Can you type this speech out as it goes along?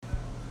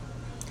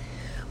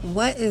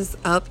What is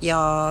up,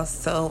 y'all?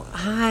 So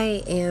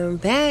I am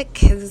back.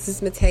 This is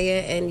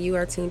Matea, and you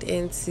are tuned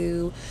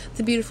into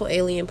the Beautiful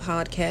Alien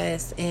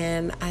Podcast.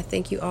 And I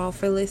thank you all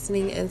for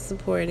listening and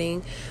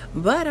supporting.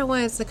 But I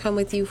wanted to come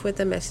with you with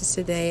a message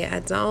today.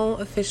 I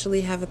don't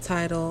officially have a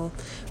title,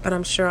 but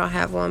I'm sure I'll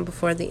have one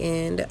before the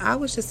end. I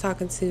was just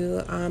talking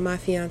to my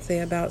fiance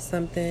about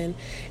something,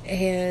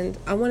 and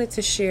I wanted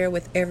to share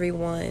with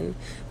everyone.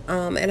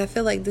 And I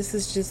feel like this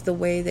is just the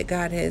way that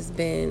God has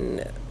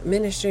been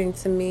ministering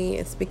to me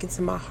and speaking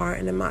to my heart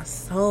and in my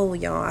soul,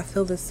 y'all. I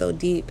feel this so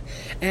deep.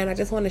 And I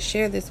just want to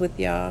share this with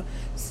y'all.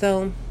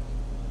 So,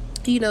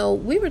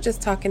 we were just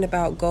talking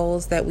about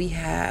goals that we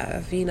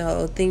have,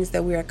 things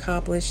that we're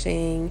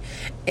accomplishing.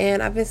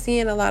 And I've been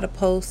seeing a lot of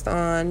posts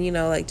on,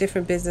 like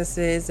different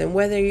businesses and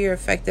whether you're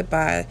affected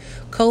by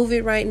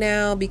COVID right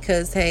now,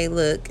 because, hey,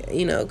 look,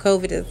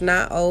 COVID is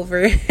not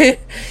over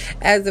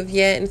as of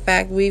yet. In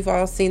fact, we've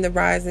all seen the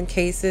rise in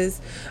cases.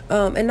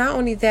 And not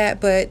only that,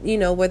 but,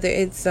 whether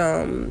it's,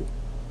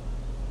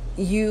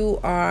 you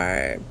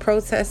are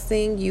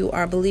protesting, you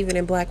are believing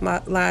in Black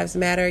Lives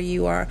Matter,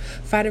 you are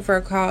fighting for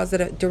a cause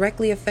that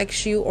directly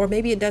affects you, or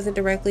maybe it doesn't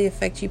directly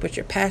affect you, but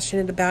you're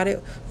passionate about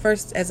it.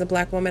 First, as a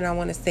Black woman, I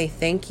want to say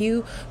thank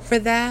you for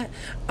that.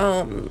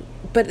 But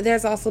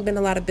there's also been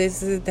a lot of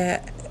businesses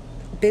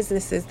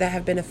that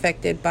have been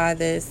affected by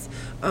this,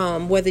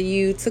 whether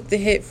you took the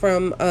hit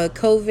from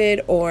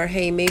COVID, or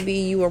hey, maybe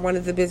you were one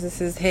of the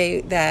businesses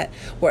that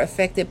were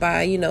affected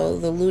by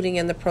the looting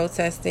and the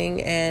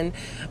protesting. And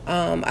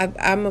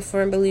I'm a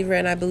firm believer,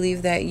 and I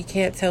believe that you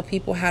can't tell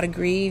people how to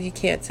grieve, you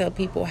can't tell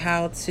people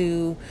how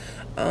to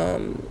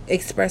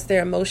express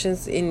their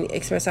emotions and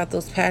express out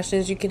those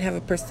passions. You can have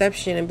a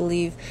perception and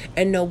believe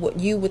and know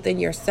what you within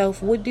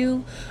yourself would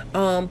do,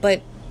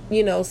 but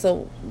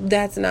so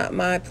that's not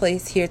my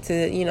place here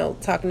to,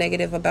 talk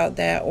negative about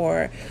that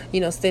or,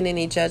 send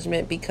any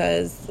judgment,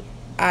 because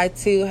I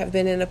too have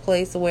been in a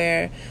place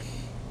where,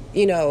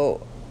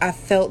 I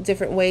felt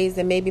different ways,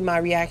 and maybe my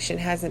reaction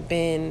hasn't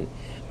been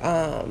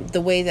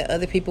the way that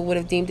other people would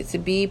have deemed it to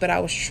be, but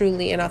I was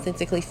truly and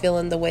authentically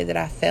feeling the way that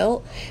I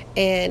felt,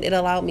 and it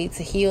allowed me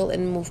to heal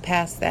and move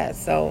past that.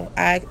 So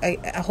I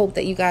hope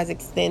that you guys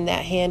extend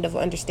that hand of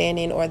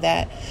understanding, or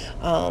that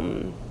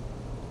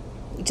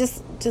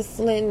just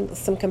lend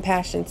some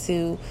compassion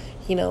to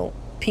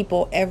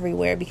people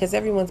everywhere, because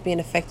everyone's being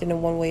affected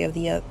in one way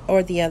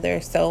or the other.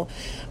 So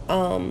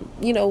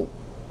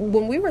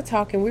when we were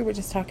talking, we were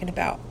just talking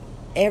about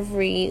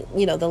every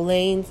the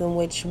lanes in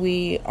which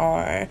we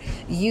are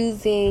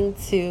using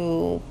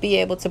to be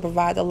able to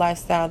provide the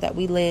lifestyle that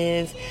we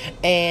live.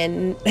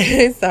 And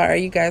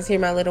sorry, you guys hear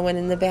my little one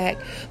in the back,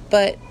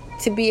 but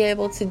to be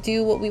able to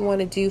do what we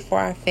want to do for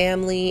our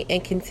family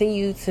and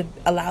continue to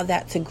allow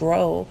that to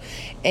grow.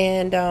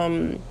 And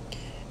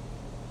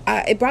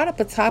it brought up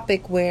a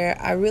topic where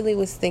I really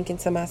was thinking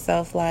to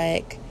myself,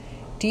 like,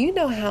 do you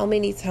know how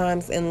many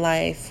times in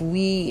life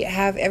we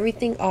have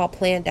everything all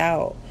planned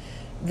out,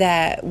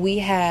 that we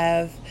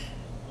have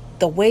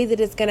the way that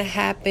it's going to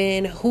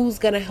happen, who's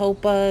going to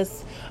help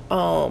us,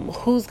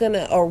 who's going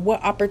to, or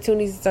what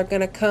opportunities are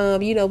going to come.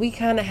 We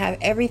kind of have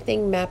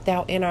everything mapped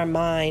out in our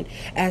mind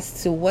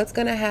as to what's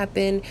going to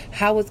happen,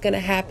 how it's going to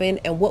happen,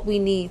 and what we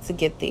need to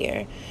get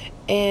there.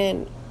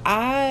 And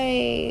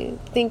I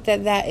think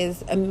that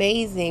is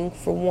amazing,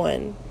 for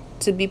one,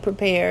 to be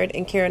prepared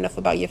and care enough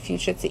about your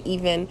future to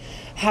even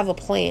have a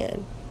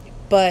plan.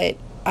 But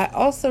I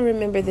also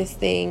remember this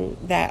thing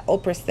that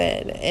Oprah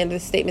said, and the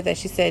statement that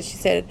she said,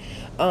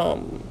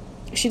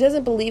 she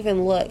doesn't believe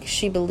in luck.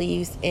 She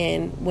believes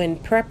in when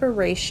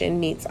preparation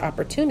meets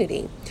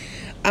opportunity.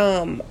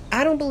 I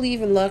don't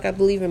believe in luck. I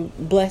believe in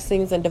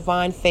blessings and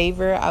divine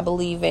favor. I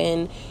believe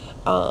in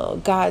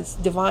God's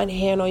divine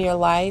hand on your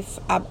life.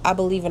 I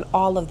believe in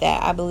all of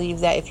that. I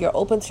believe that if you're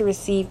open to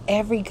receive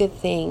every good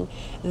thing,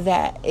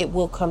 that it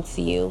will come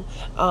to you.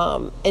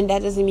 And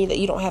that doesn't mean that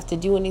you don't have to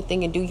do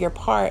anything and do your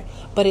part,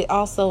 but it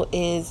also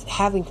is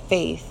having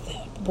faith.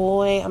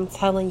 Boy, I'm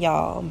telling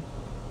y'all,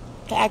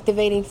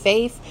 activating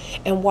faith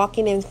and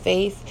walking in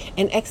faith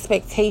and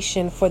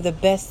expectation for the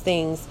best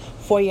things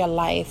for your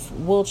life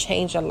will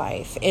change your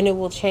life, and it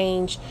will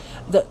change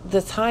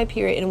the time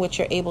period in which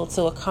you're able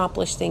to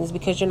accomplish things,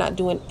 because you're not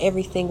doing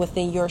everything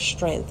within your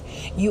strength.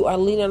 You are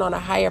leaning on a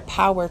higher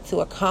power to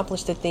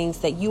accomplish the things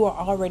that you are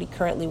already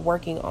currently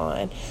working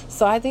on.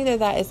 So I think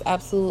that is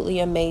absolutely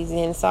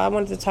amazing. So I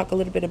wanted to talk a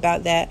little bit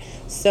about that.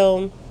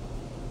 So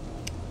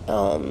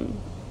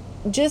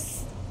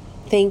just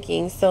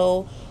thinking,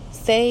 so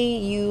say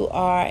you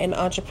are an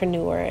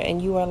entrepreneur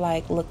and you are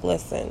like, look,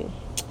 listen,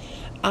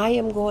 I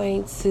am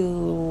going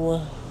to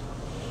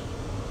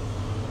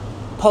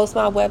post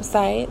my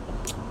website,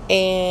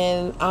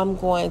 and I'm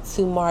going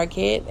to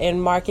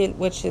market,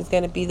 which is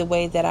going to be the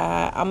way that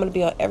I'm going to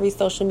be on every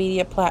social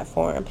media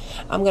platform.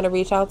 I'm going to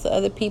reach out to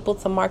other people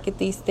to market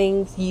these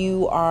things.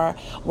 You are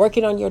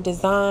working on your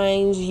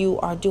designs. You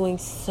are doing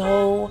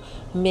so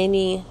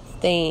many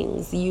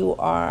things. You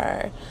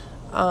are,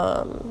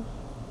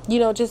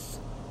 just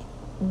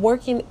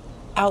working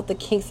out the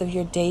kinks of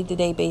your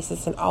day-to-day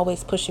basis and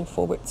always pushing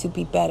forward to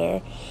be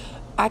better.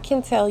 I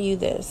can tell you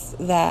this,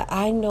 that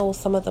I know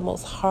some of the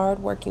most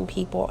hardworking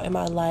people in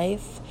my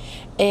life,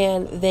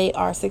 and they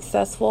are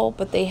successful,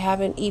 but they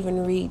haven't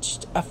even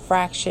reached a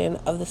fraction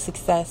of the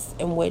success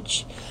in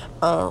which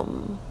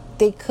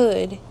they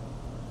could,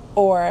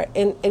 or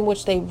in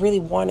which they really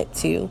wanted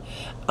to.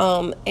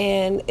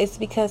 And it's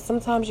because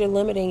sometimes you're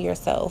limiting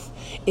yourself.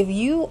 If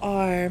you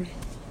are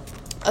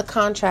a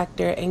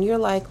contractor and you're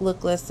like,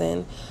 look,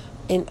 listen,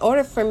 in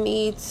order for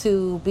me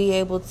to be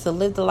able to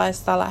live the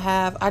lifestyle I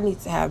have, I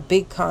need to have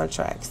big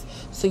contracts.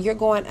 So you're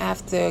going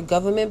after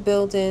government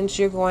buildings,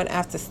 you're going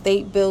after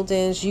state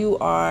buildings, you're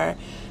trying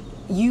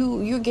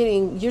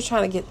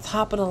to get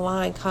top of the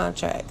line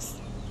contracts.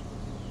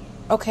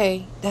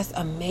 Okay, that's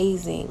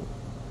amazing.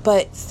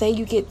 But say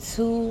you get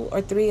 2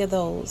 or 3 of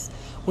those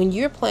when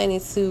you're planning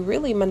to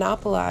really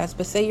monopolize,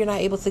 but say you're not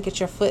able to get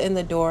your foot in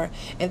the door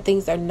and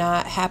things are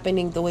not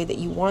happening the way that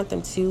you want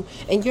them to,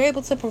 and you're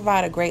able to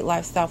provide a great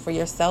lifestyle for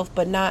yourself,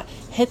 but not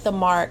hit the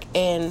mark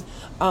and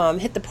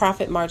hit the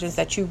profit margins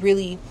that you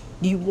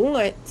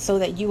want, so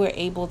that you are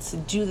able to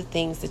do the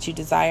things that you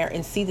desire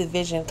and see the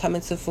vision come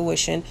into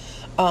fruition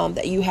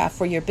that you have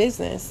for your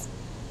business.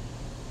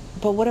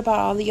 But what about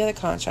all the other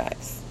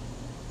contracts?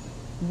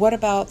 What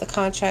about the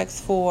contracts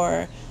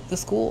for the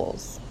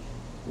schools?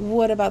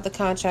 What about the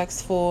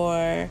contracts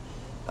for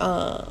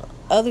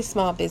other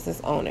small business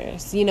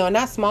owners?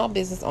 Not small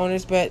business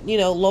owners, but,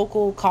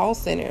 local call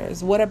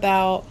centers. What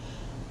about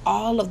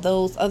all of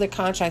those other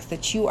contracts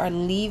that you are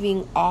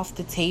leaving off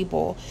the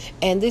table?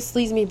 And this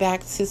leads me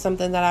back to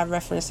something that I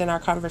referenced in our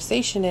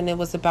conversation, and it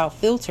was about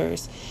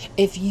filters.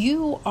 If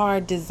you are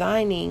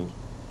designing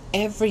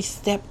every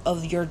step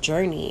of your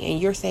journey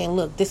and you're saying,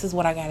 look, this is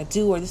what I got to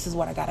do, or this is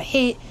what I got to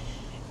hit,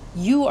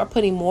 you are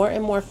putting more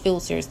and more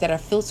filters that are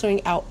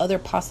filtering out other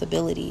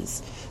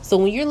possibilities. So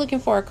when you're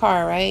looking for a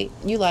car, right,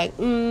 you're like,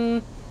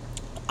 I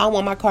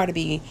want my car to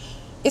be...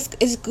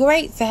 It's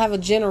great to have a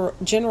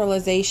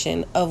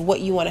generalization of what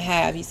you want to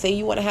have. You say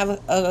you want to have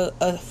a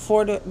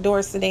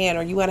 4-door sedan,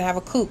 or you want to have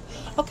a coupe.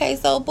 Okay,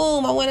 so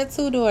boom, I want a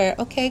 2-door.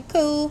 Okay,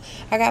 cool.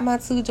 I got my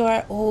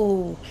 2-door.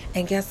 Oh,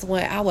 and guess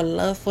what? I would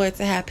love for it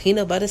to have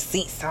peanut butter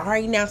seats.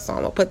 Sorry now, so I'm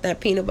going to put that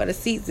peanut butter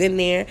seats in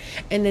there.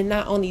 And then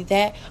not only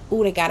that,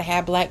 they got to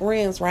have black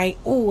rims, right?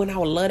 And I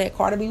would love that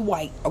car to be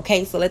white.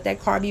 Okay, so let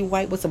that car be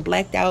white with some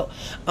blacked out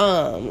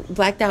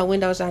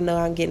windows. I know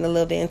I'm getting a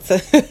little bit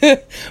into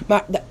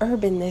the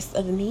urban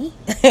of me,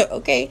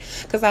 okay,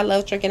 because I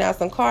love tricking out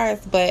some cars.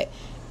 But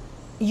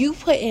you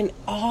put in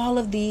all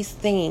of these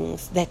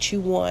things that you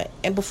want,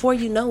 and before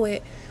you know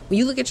it, when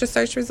you look at your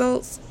search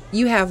results,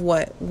 you have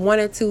 1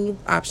 or 2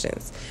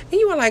 options, and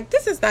you are like,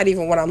 this is not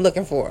even what I'm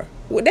looking for.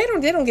 Well, they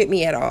don't get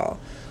me at all.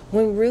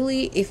 When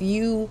really, if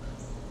you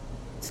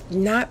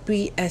not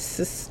be as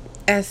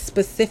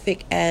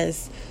specific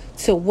as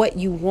to what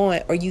you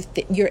want, or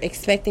you're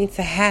expecting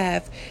to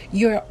have,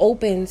 you're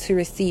open to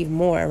receive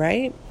more,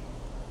 right?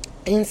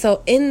 And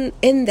so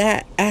in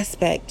that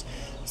aspect,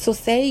 so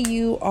say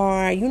you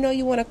are,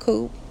 you want a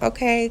coupe,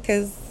 okay,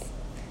 because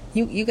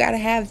you got to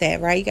have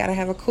that, right? You got to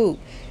have a coupe.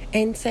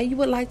 And say you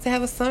would like to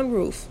have a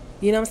sunroof,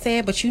 you know what I'm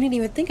saying? But you didn't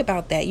even think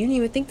about that. You didn't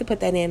even think to put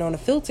that in on the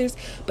filters.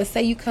 But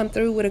say you come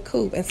through with a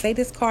coupe, and say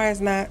this car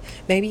is not,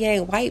 maybe it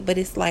ain't white, but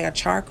it's like a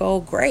charcoal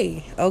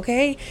gray,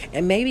 okay?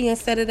 And maybe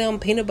instead of them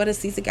peanut butter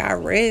seats, it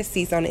got red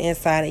seats on the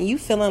inside, and you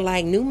feeling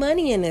like new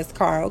money in this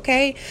car,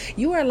 okay?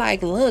 You are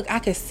like, look, I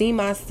can see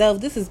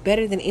myself. This is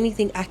better than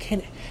anything I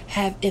can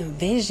have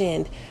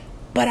envisioned.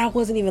 But I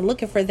wasn't even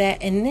looking for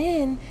that. And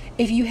then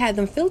if you had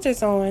them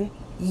filters on,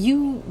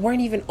 you weren't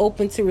even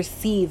open to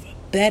receive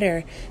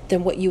better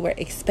than what you were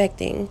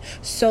expecting.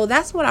 So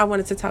that's what I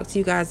wanted to talk to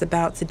you guys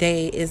about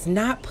today, is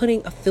not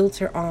putting a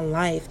filter on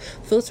life.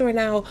 Filtering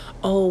out,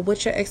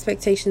 what your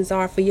expectations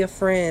are for your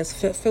friends.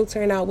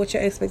 Filtering out what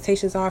your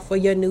expectations are for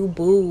your new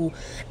boo.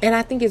 And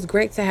I think it's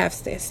great to have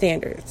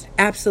standards.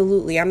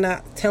 Absolutely. I'm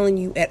not telling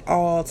you at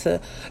all to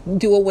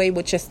do away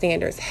with your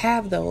standards.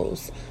 Have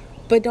those.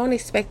 But don't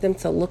expect them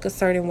to look a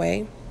certain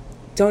way.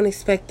 Don't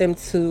expect them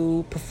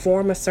to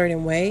perform a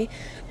certain way.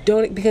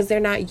 Because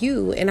they're not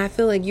you. And I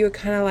feel like you're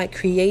kind of like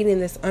creating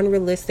this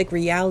unrealistic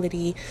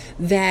reality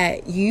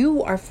that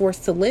you are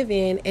forced to live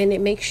in, and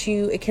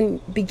it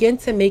can begin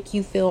to make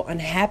you feel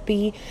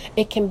unhappy.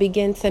 It can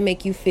begin to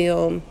make you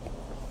feel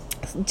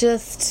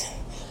just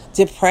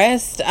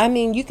depressed. I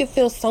mean, you can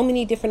feel so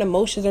many different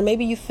emotions, or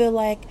maybe you feel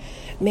like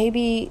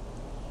you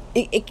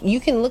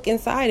can look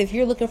inside. If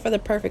you're looking for the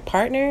perfect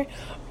partner,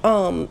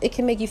 it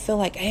can make you feel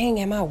like, dang,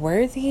 am I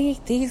worthy?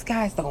 These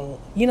guys don't,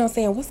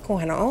 what's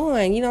going on?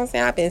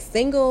 I've been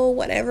single,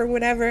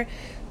 whatever.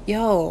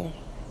 Yo,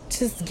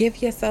 just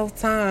give yourself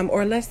time.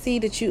 Or let's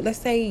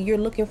say you're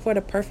looking for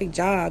the perfect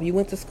job. You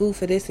went to school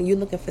for this and you're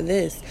looking for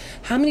this.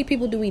 How many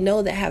people do we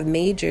know that have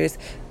majors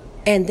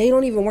and they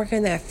don't even work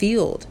in that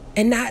field?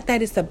 And not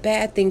that it's a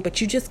bad thing, but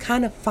you just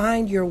kind of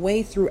find your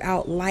way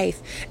throughout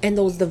life, and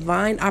those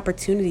divine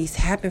opportunities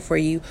happen for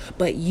you.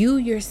 But you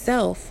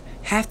yourself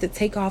have to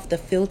take off the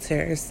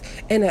filters.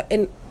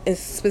 And in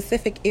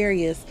specific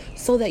areas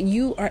so that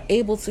you are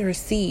able to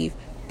receive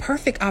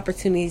perfect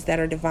opportunities that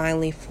are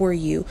divinely for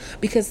you,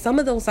 because some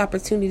of those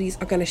opportunities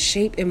are going to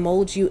shape and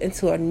mold you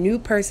into a new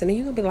person. And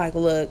you're going to be like,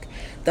 look,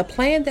 the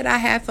plan that I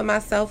had for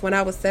myself when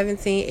I was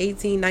 17,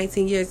 18,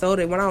 19 years old,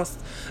 and when I was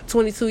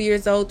 22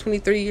 years old,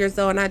 23 years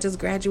old, and I just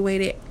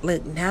graduated,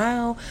 look,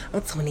 now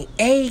I'm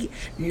 28,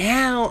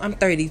 now I'm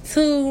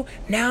 32,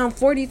 now I'm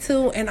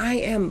 42, and I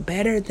am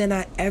better than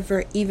I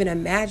ever even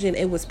imagined.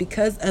 It was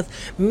because of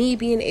me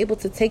being able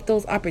to take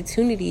those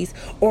opportunities,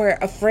 or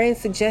a friend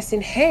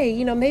suggesting,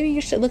 hey, maybe you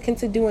should look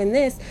into doing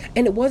this,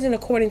 and it wasn't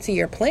according to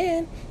your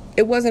plan,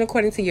 it wasn't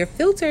according to your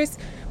filters,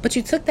 but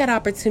you took that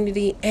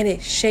opportunity and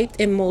it shaped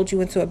and molded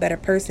you into a better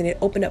person. It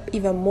opened up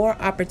even more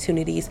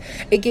opportunities.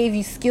 It gave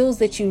you skills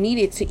that you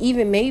needed to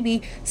even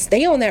maybe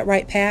stay on that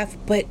right path,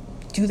 but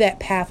do that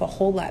path a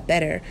whole lot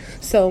better.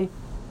 So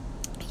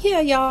yeah,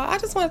 y'all, I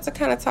just wanted to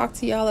kind of talk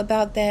to y'all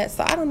about that.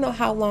 So I don't know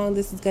how long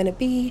this is going to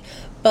be,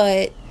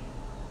 but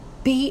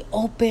be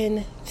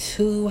open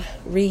to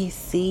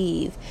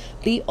receive.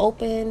 Be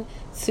open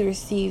to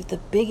receive the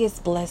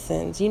biggest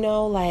blessings.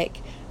 Like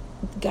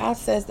God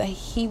says that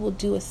He will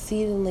do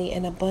exceedingly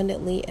and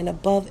abundantly and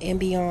above and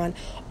beyond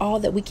all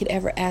that we could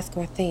ever ask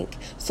or think.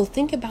 So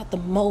think about the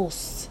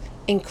most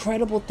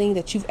incredible thing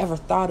that you've ever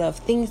thought of.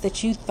 Things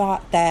that you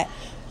thought that,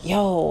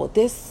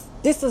 this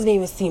doesn't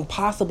even seem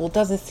possible,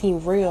 doesn't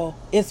seem real.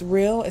 It's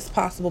real, it's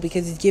possible,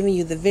 because He's giving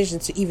you the vision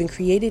to even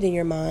create it in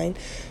your mind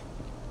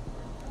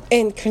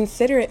and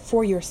consider it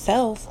for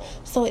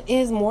yourself. So it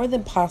is more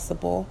than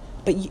possible,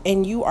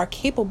 and you are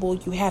capable.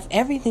 You have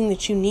everything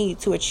that you need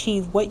to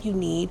achieve what you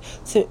need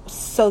to,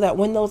 so that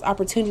when those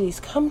opportunities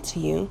come to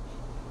you,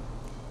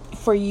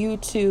 for you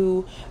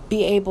to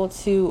be able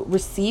to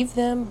receive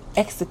them,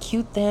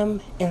 execute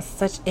them in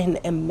such an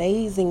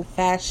amazing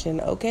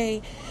fashion,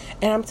 okay?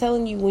 And I'm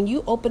telling you, when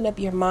you open up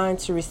your mind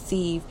to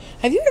receive,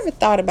 have you ever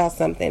thought about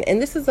something?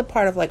 And this is a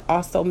part of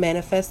also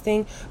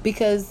manifesting,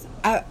 because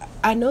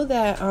I know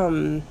that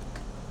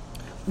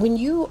when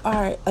you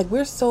are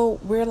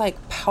we're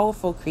like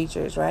powerful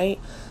creatures, right?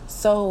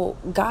 So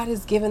God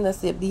has given us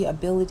the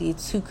ability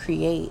to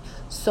create.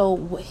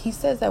 So He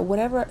says that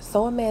whatever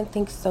so a man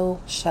thinks, so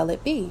shall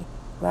it be,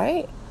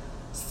 right?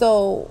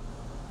 So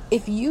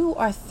if you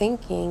are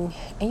thinking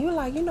and you're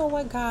like,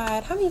 what,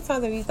 God, how many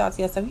times have you thought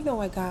to yourself,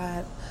 what,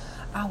 God,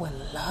 I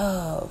would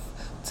love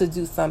to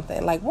do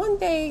something. Like one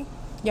day,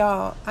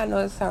 y'all, I know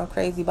it sounds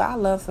crazy, but I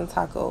love some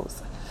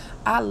tacos.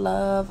 I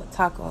love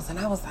tacos. And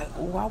I was like, I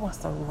want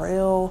some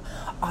real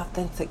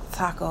authentic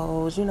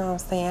tacos. You know what I'm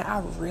saying? I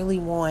really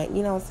want,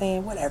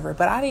 whatever.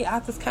 But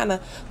I just kind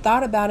of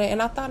thought about it,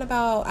 and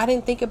I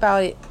didn't think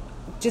about it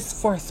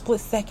just for a split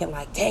second,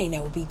 like, dang,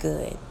 that would be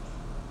good.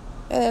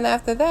 And then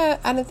after that,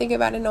 I didn't think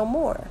about it no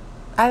more.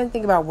 I didn't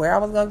think about where I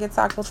was going to get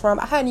tacos from.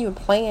 I hadn't even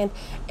planned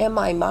in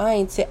my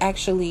mind to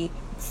actually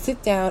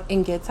sit down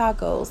and get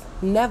tacos.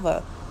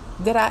 Never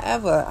did I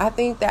ever. I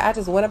think that I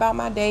just went about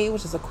my day. It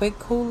was just a quick,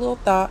 cool little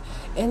thought.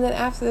 And then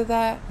after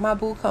that, my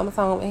boo comes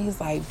home and he's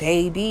like,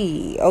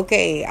 baby,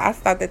 okay, I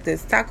stopped at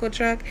this taco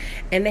truck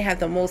and they have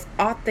the most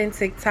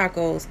authentic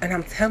tacos. And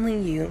I'm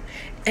telling you,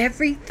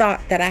 every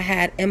thought that I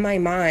had in my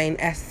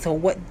mind as to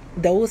what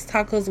those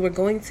tacos were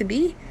going to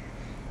be,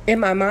 in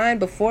my mind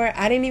before,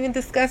 I didn't even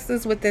discuss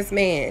this with this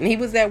man. He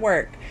was at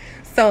work.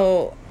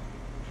 So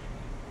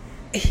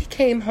he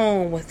came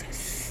home with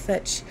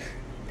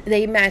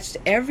they matched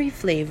every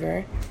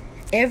flavor,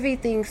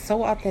 everything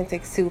so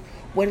authentic to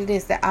what it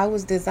is that I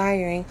was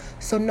desiring.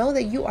 So know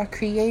that you are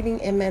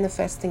creating and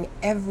manifesting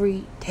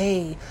every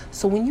day.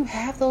 So when you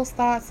have those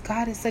thoughts,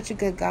 God is such a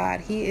good God.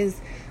 He is,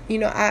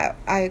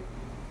 I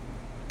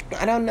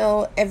don't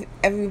know if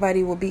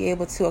everybody will be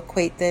able to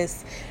equate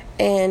this.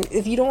 And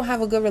if you don't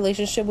have a good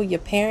relationship with your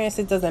parents,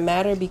 it doesn't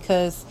matter,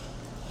 because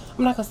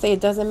I'm not going to say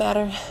it doesn't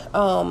matter,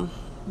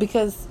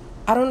 because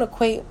I don't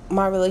equate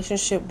my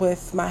relationship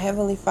with my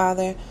Heavenly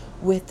Father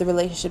with the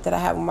relationship that I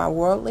have with my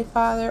worldly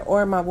father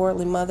or my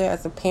worldly mother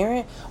as a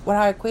parent. What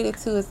I equate it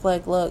to is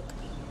like, look,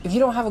 if you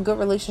don't have a good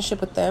relationship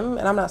with them,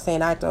 and I'm not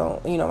saying I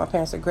don't, my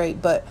parents are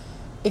great, but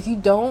if you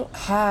don't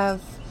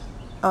have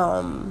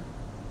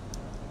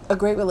a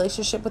great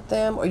relationship with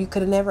them, or you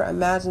could have never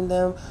imagined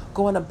them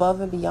going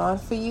above and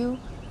beyond for you,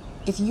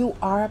 if you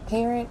are a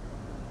parent,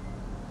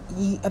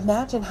 you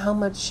imagine how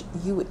much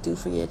you would do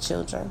for your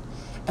children.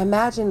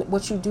 Imagine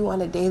what you do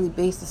on a daily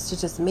basis to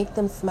just make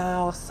them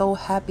smile, so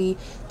happy.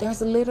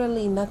 There's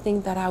literally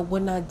nothing that I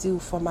would not do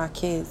for my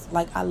kids.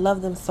 Like, I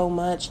love them so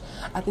much.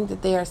 I think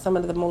that they are some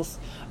of the most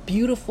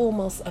beautiful,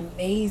 most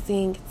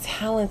amazing,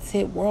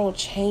 talented,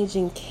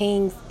 world-changing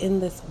kings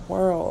in this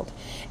world.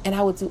 And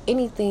I would do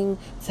anything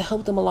to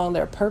help them along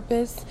their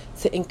purpose,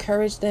 to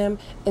encourage them,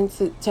 and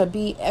to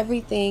be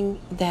everything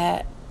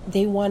that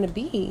they want to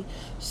be.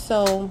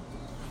 So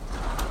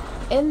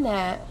in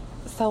that,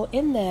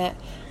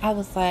 I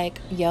was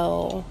like,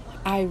 yo,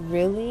 I'm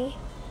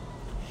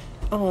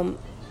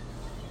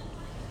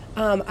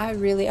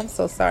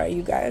so sorry,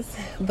 you guys.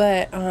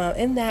 But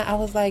in that, I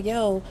was like,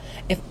 yo,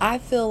 if I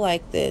feel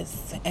like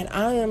this and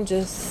I am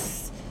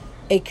just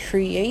a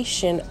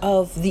creation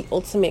of the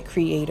ultimate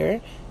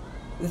creator,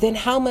 then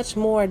how much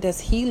more does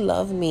he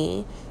love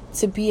me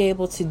to be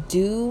able to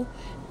do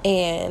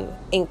and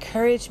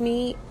encourage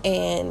me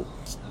and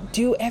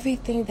do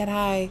everything that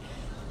I,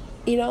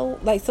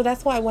 so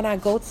that's why when I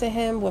go to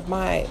him with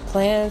my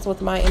plans,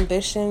 with my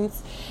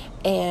ambitions,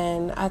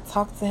 and I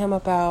talk to him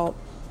about,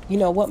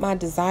 what my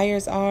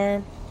desires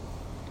are,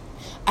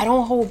 I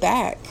don't hold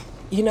back.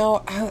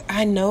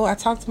 I know I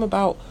talk to him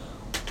about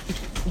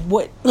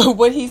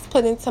what he's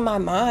put into my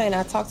mind.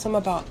 I talk to him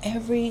about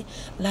every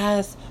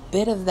last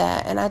bit of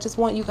that. And I just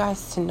want you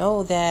guys to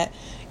know that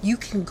you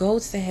can go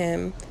to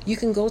him. You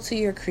can go to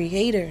your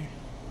creator.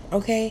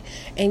 Okay?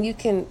 And you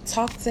can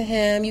talk to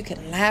him. You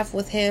can laugh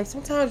with him.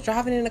 Sometimes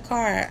driving in the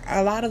car,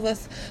 a lot of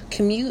us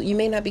commute. You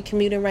may not be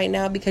commuting right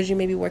now because you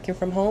may be working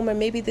from home, or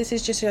maybe this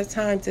is just your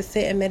time to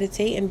sit and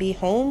meditate and be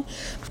home.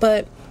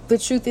 But the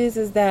truth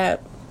is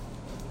that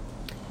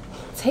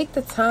take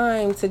the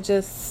time to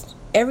just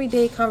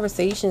everyday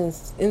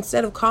conversations,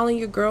 instead of calling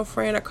your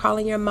girlfriend or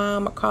calling your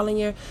mom or calling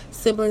your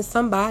sibling,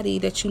 somebody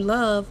that you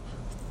love,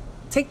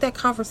 take that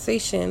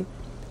conversation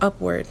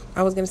upward.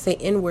 I was going to say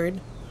inward,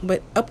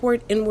 but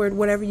upward, inward,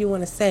 whatever you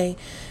want to say,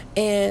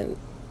 and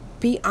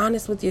be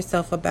honest with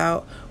yourself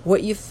about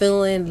what you're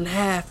feeling,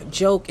 laugh,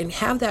 joke, and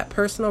have that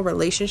personal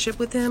relationship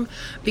with him,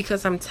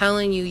 because I'm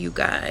telling you, you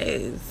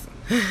guys,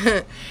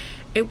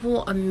 it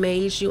will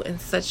amaze you in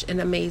such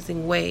an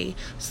amazing way.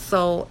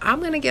 So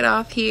I'm going to get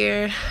off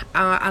here.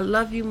 I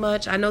love you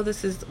much. I know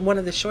this is one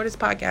of the shortest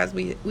podcasts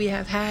we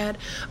have had,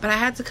 but I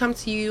had to come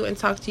to you and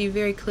talk to you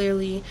very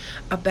clearly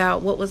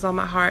about what was on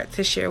my heart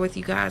to share with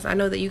you guys. I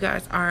know that you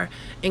guys are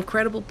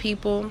incredible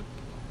people,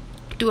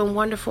 doing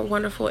wonderful,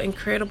 wonderful,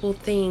 incredible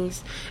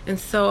things. And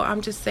so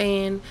I'm just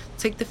saying,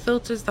 take the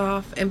filters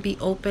off and be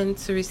open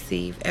to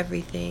receive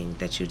everything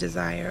that you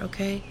desire,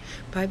 okay?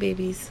 Bye,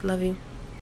 babies. Love you.